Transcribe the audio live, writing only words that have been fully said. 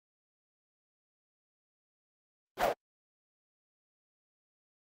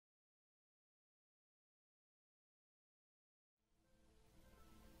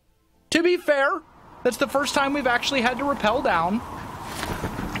To be fair, that's the first time we've actually had to rappel down.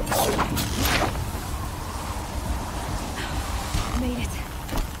 Made it.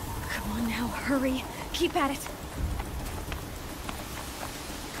 Come on now, hurry. Keep at it.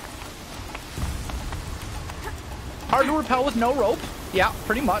 Hard to rappel with no rope. Yeah,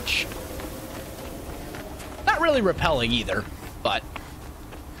 pretty much. Not really rappelling either, but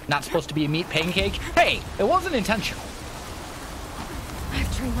not supposed to be a meat pancake. Hey, it wasn't intentional.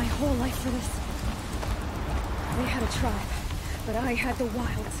 I've trained my whole life for this. They had a tribe, but I had the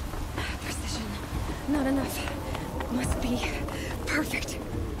wilds. Precision, not enough. Must be perfect.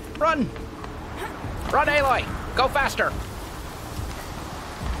 Run! Run, Aloy! Go faster!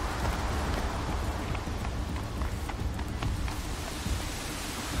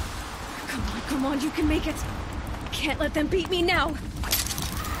 Come on, you can make it. Can't let them beat me now.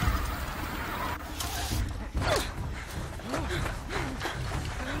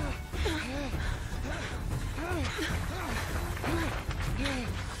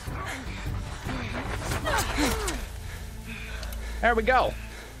 There we go.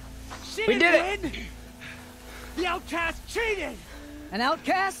 We did it! The outcast cheated! An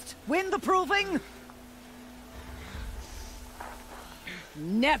outcast? Win the proving?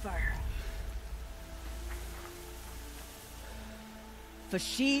 Never. For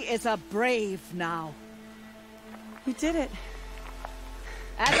she is a brave now. You did it.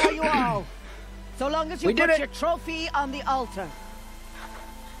 As are you all. So long as you put your trophy on the altar.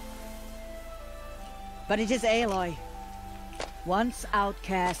 But it is Aloy. Once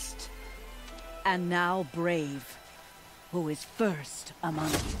outcast, and now brave, who is first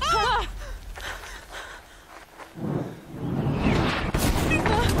among you. Ah!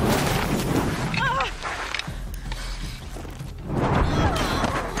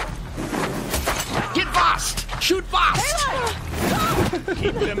 Get fast! Shoot fast!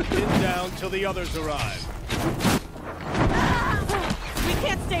 Keep them pinned down till the others arrive. We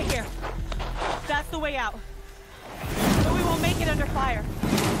can't stay here. That's the way out. But we won't make it under fire.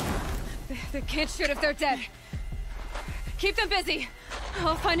 They can't shoot if they're dead. Keep them busy.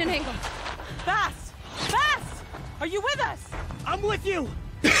 I'll find an angle. Fast! Fast! Are you with us? I'm with you!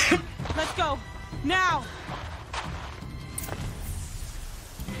 Let's go. Now!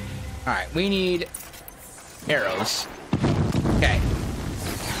 Alright, we need arrows. Okay.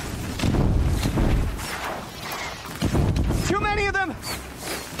 Too many of them!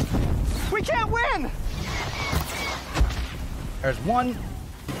 We can't win! There's one.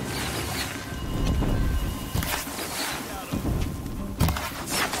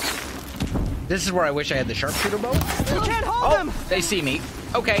 This is where I wish I had the sharpshooter bow. We can't hold them! They see me.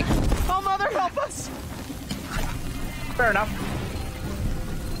 Okay. Oh, Mother, help us! Fair enough.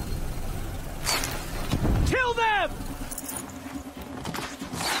 Kill them!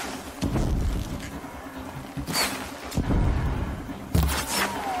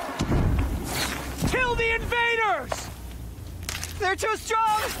 Kill the invaders! They're too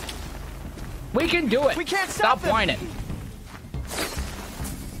strong! We can do it. We can't stop them. whining.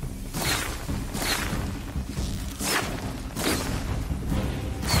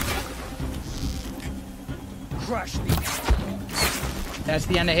 Crush me. That's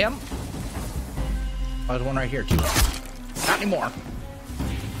the end of him. Oh, there's one right here, too. Not anymore.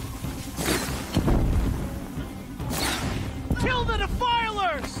 Kill the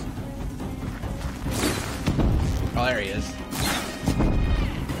defilers! Oh, there he is.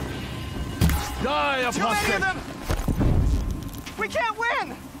 Die, Too many of apostate! them! We can't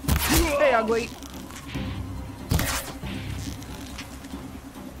win! Hey, ugly.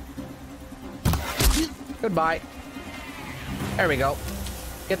 Goodbye. There we go.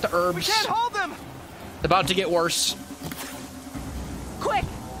 Get the herbs. We can't hold them! It's about to get worse. Quick!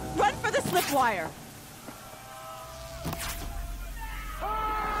 Run for the slip wire!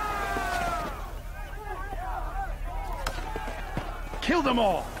 Kill them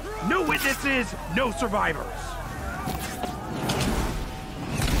all! No witnesses, no survivors!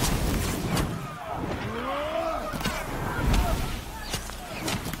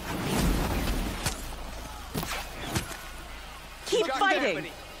 Keep fighting!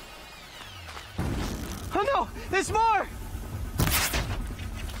 Oh no! There's more!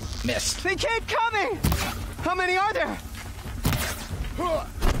 Missed. They keep coming! How many are there?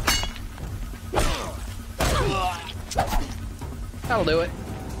 That'll do it.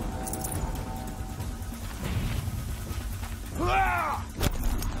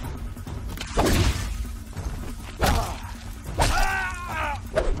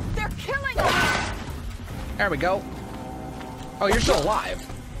 They're killing us! There we go. Oh, you're still alive.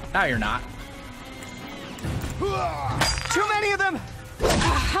 Now you're not. Too many of them!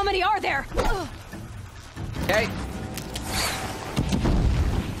 How many are there? Okay.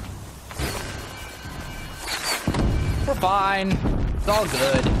 We're fine. It's all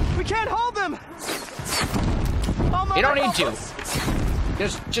good. We can't hold them! You don't need to.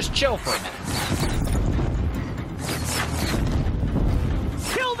 Just chill for a minute.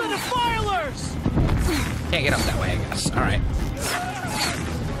 Kill the defilers! Can't get up that way, I guess. All right.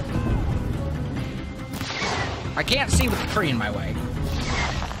 I can't see with the tree in my way.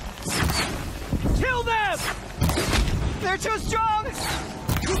 Kill them! They're too strong!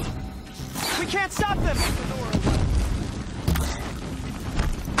 We can't stop them!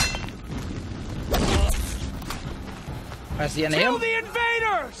 That's the end of Kill him. the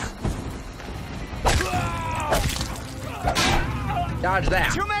invaders! Dodge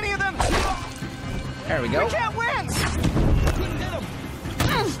that. Too many of them! There we go. We can't win!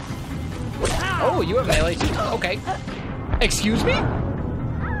 Oh, you have melee too. Okay. Excuse me?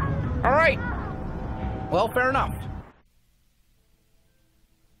 All right. Well, fair enough.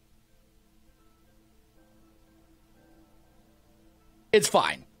 It's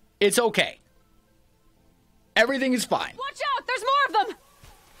fine. It's okay. Everything is fine. Watch out! There's more of them!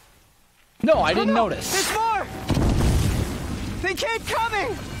 No, I didn't notice. There's more! They keep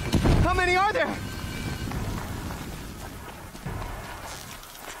coming! How many are there?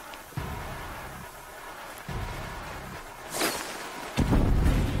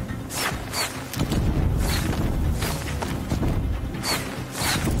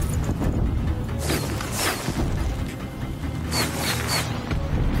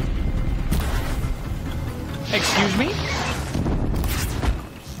 Excuse me?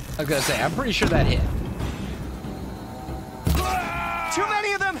 I was gonna say, I'm pretty sure that hit. Too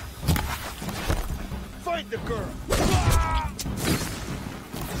many of them! Find the girl!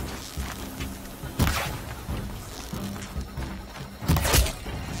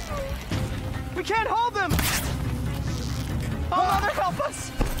 We can't hold them! Oh, Mother, help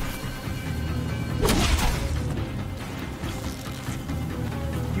us!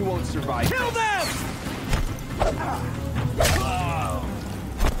 You won't survive. Kill them!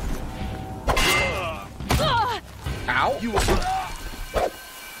 Ow. You will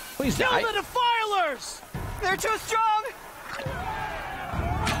Please kill die. the defilers! They're too strong!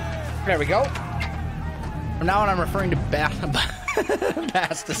 There we go. From now on, I'm referring to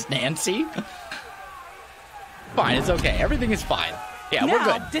Bast as Nancy. Fine, it's okay. Everything is fine. Yeah, now,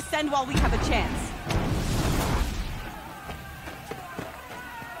 we're good. descend while we have a chance.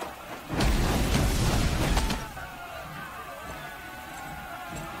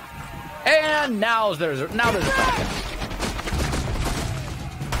 And now there's a fight.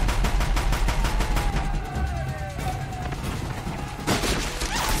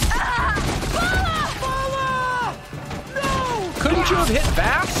 Couldn't you have hit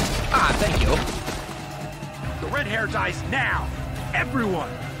fast? Ah, thank you. The red hair dies now! Everyone,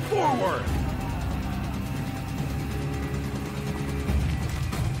 forward!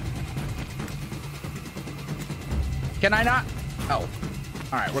 Can I not? Oh.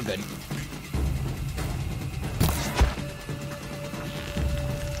 Alright, we're good.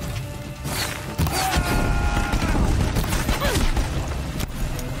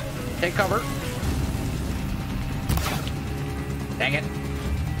 Take cover. Dang it.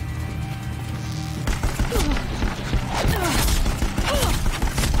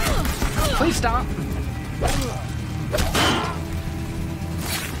 Please stop.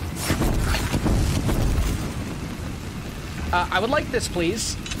 I would like this,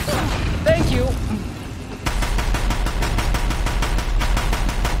 please. Thank you.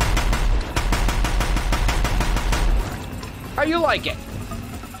 How you like it?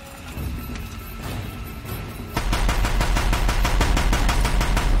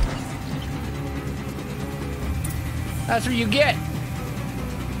 That's what you get.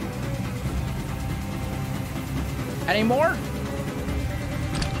 Any more? All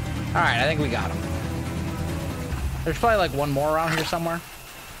right, I think we got him. There's probably like one more around here somewhere.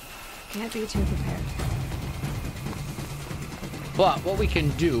 Can't be too prepared. But what we can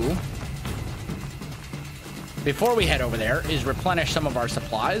do before we head over there is replenish some of our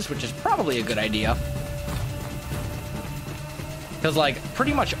supplies, which is probably a good idea. Because, like,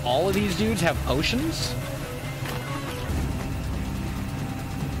 pretty much all of these dudes have potions.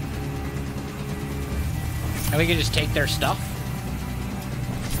 And we can just take their stuff.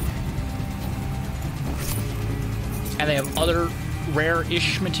 And they have other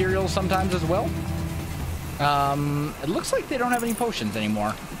rare-ish materials sometimes as well. It looks like they don't have any potions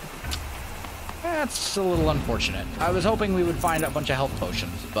anymore. That's a little unfortunate. I was hoping we would find a bunch of health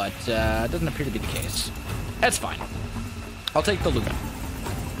potions, but it doesn't appear to be the case. That's fine. I'll take the loot.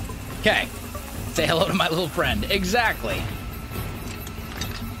 Okay. Say hello to my little friend. Exactly.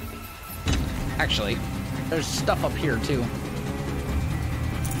 Actually, there's stuff up here, too.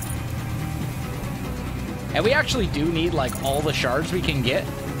 And we actually do need, like, all the shards we can get.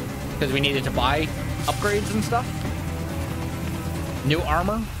 Because we needed to buy upgrades and stuff. New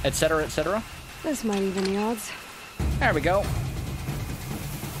armor, etc., etc. This might even the odds. There we go.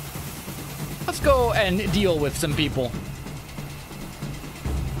 Let's go and deal with some people.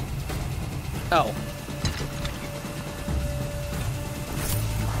 Oh.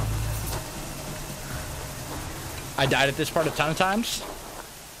 I died at this part a ton of times.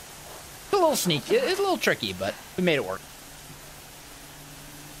 It's a little sneaky. It's a little tricky, but we made it work.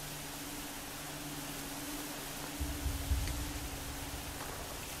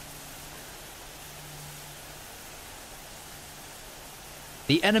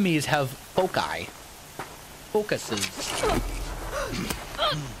 The enemies have foci. Focuses.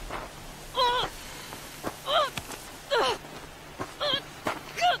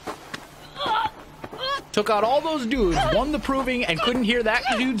 Took out all those dudes, won the proving, and couldn't hear that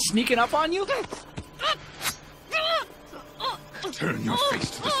dude sneaking up on you? Turn your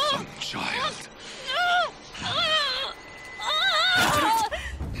face to the sun, child.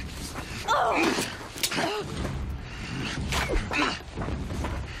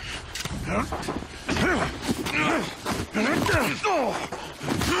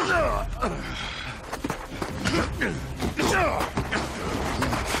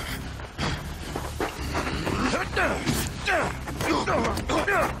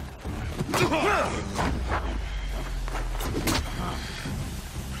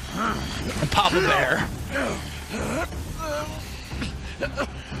 Papa Bear.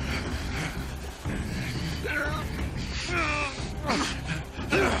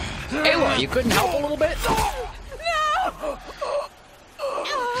 Ayla, you couldn't help a little bit? No!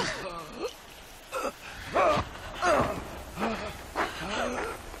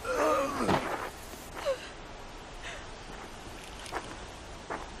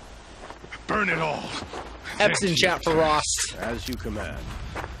 Burn it all. Ep's in chat for Ross. As you command.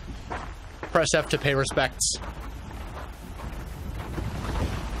 Press F to pay respects.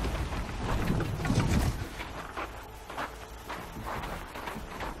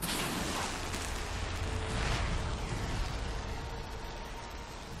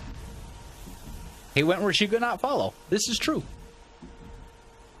 He went where she could not follow. This is true.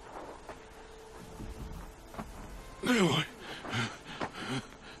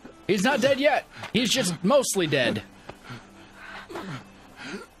 He's not dead yet. He's just mostly dead.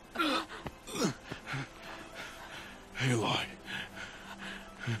 Aloy.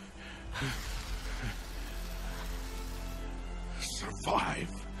 Survive.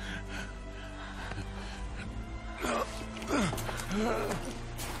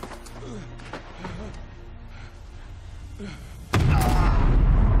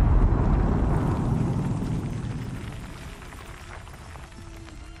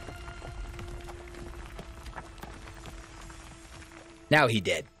 Now he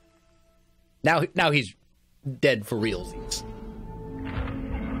dead. Now he's dead for realsies.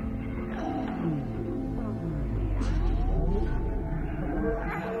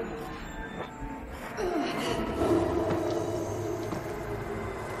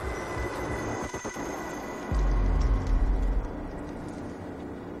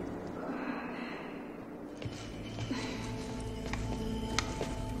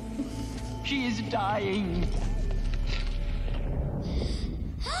 She is dying.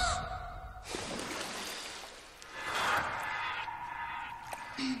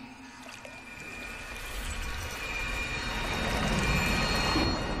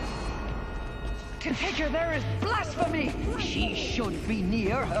 To take her there is blasphemy. She should be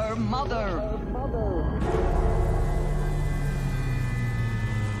near her mother.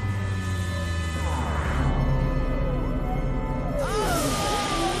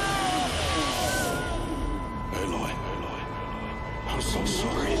 Aloy. I'm so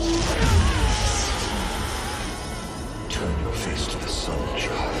sorry. Turn your face to the sun,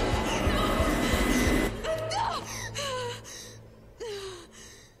 child.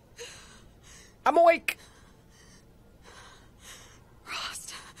 I'm awake.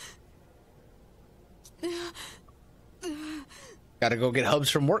 Rost. Gotta go get hubs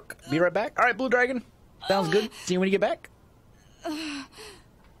from work. Be right back. All right, Blue Dragon. Sounds good. See you when you get back.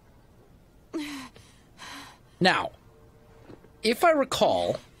 Now, if I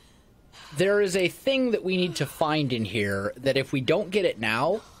recall, there is a thing that we need to find in here that if we don't get it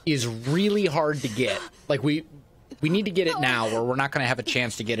now is really hard to get. Like, we need to get it now or we're not going to have a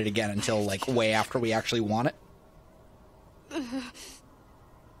chance to get it again until, like, way after we actually want it.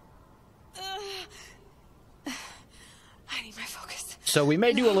 So we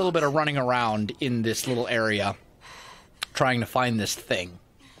may do a little bit of running around in this little area, trying to find this thing.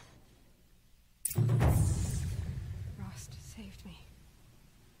 Frost saved me.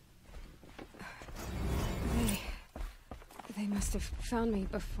 They must have found me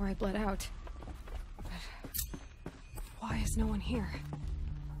before I bled out. But why is no one here?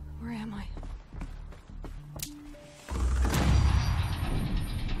 Where am I?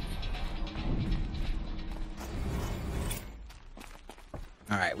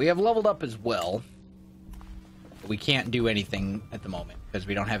 Alright, we have leveled up as well. But we can't do anything at the moment, because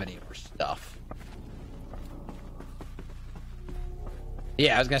we don't have any of our stuff.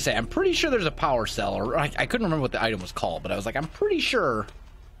 Yeah, I was gonna say, I'm pretty sure there's a power cell, or I couldn't remember what the item was called, but I was like, I'm pretty sure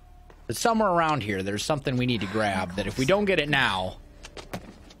that somewhere around here there's something we need to grab, that if we don't get it now,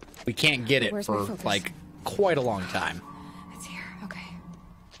 we can't get it for, like, quite a long time. It's here, okay.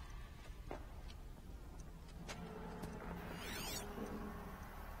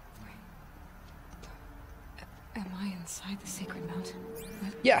 Am I inside the sacred mountain?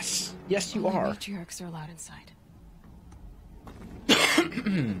 What? Yes. Yes, you are. Matriarchs are allowed inside. I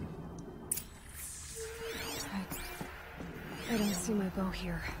don't see my bow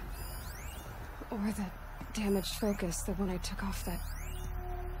here. Or that damaged focus, the one I took off that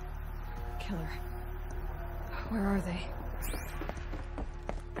killer. Where are they?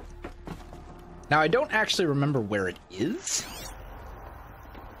 Now, I don't actually remember where it is,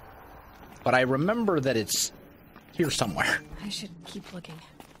 but I remember that it's here somewhere. I should keep looking.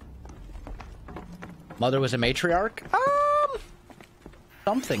 Mother was a matriarch?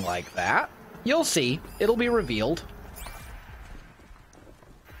 Something like that. You'll see. It'll be revealed.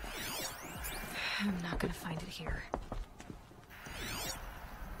 I'm not gonna find it here.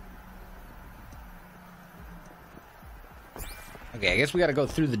 Okay, I guess we gotta go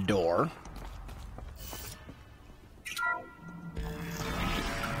through the door.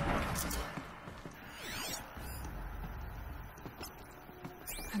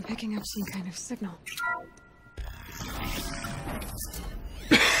 I'm picking up some kind of signal.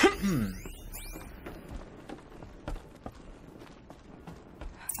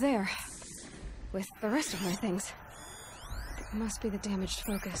 There. With the rest of my things. It must be the damaged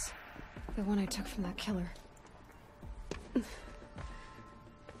focus. The one I took from that killer.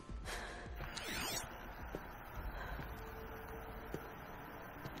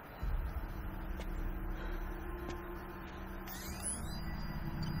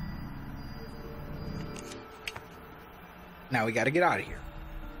 Now we gotta get out of here.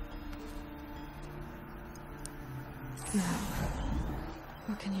 Now,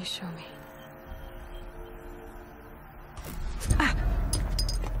 what can you show me? Ah!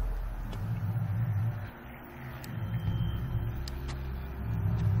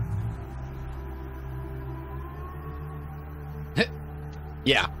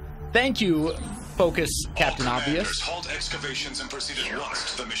 Yeah. Thank you, Focus Captain All Obvious. halt excavations and proceed at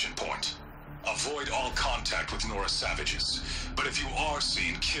once to the mission point. Avoid all contact with Nora savages. But if you are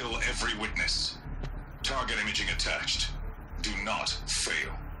seen, kill every witness. Target imaging attached. Do not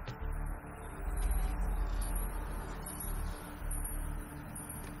fail.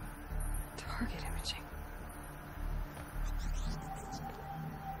 Target imaging.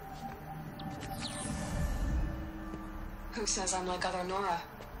 Who says I'm like other Nora?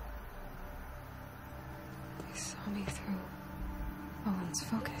 They saw me through Owen's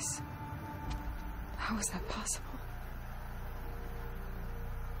focus. How is that possible?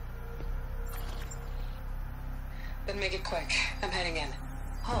 Then make it quick. I'm heading in.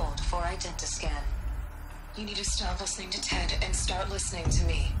 Hold for identiscan. You need to stop listening to Ted and start listening to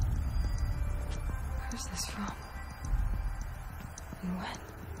me. Where's this from? And when?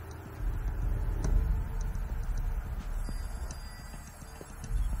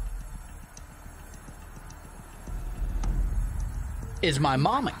 Is my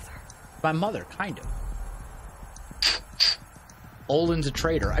mama. My mother, kind of. Olin's a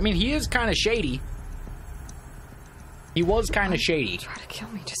traitor. I mean, he is kind of shady. He was kind of shady. Try to kill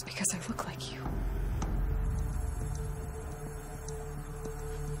me just because I look like you.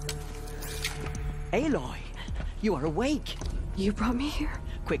 Aloy, you are awake. You brought me here?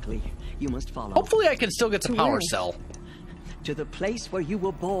 Quickly, you must follow. Hopefully I can still get the To power where? cell. To the place where you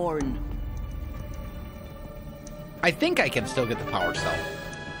were born. I think I can still get the power cell.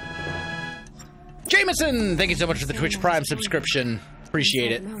 Jameson, thank you so much for the Twitch Prime subscription.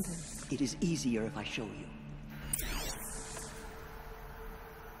 Appreciate it. Mountain. It is easier if I show you.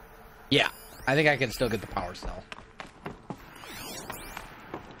 Yeah, I think I can still get the power cell.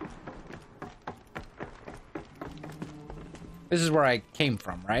 This is where I came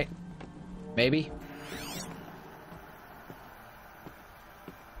from, right? Maybe?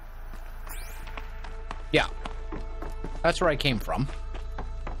 Yeah. That's where I came from.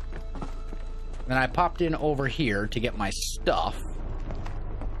 Then I popped in over here to get my stuff.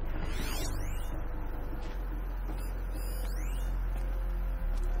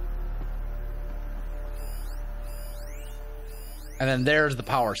 And then there's the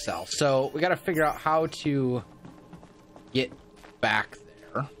power cell. So we got to figure out how to get back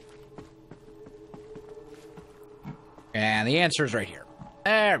there. And the answer is right here.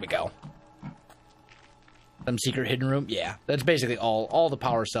 There we go. Some secret hidden room? Yeah, that's basically all the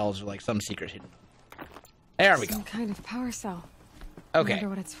power cells are like some secret hidden room. There we go. Some kind of power cell. Okay. I wonder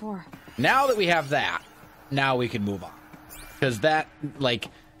what it's for. Now that we have that, now we can move on. Because that, like...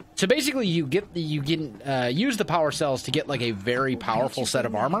 So basically, you can use the power cells to get like a very powerful set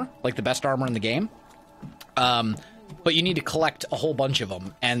of armor, like the best armor in the game. But you need to collect a whole bunch of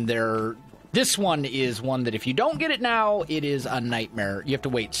them, and this one is one that if you don't get it now, it is a nightmare. You have to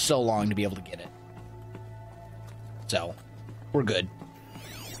wait so long to be able to get it. So, we're good.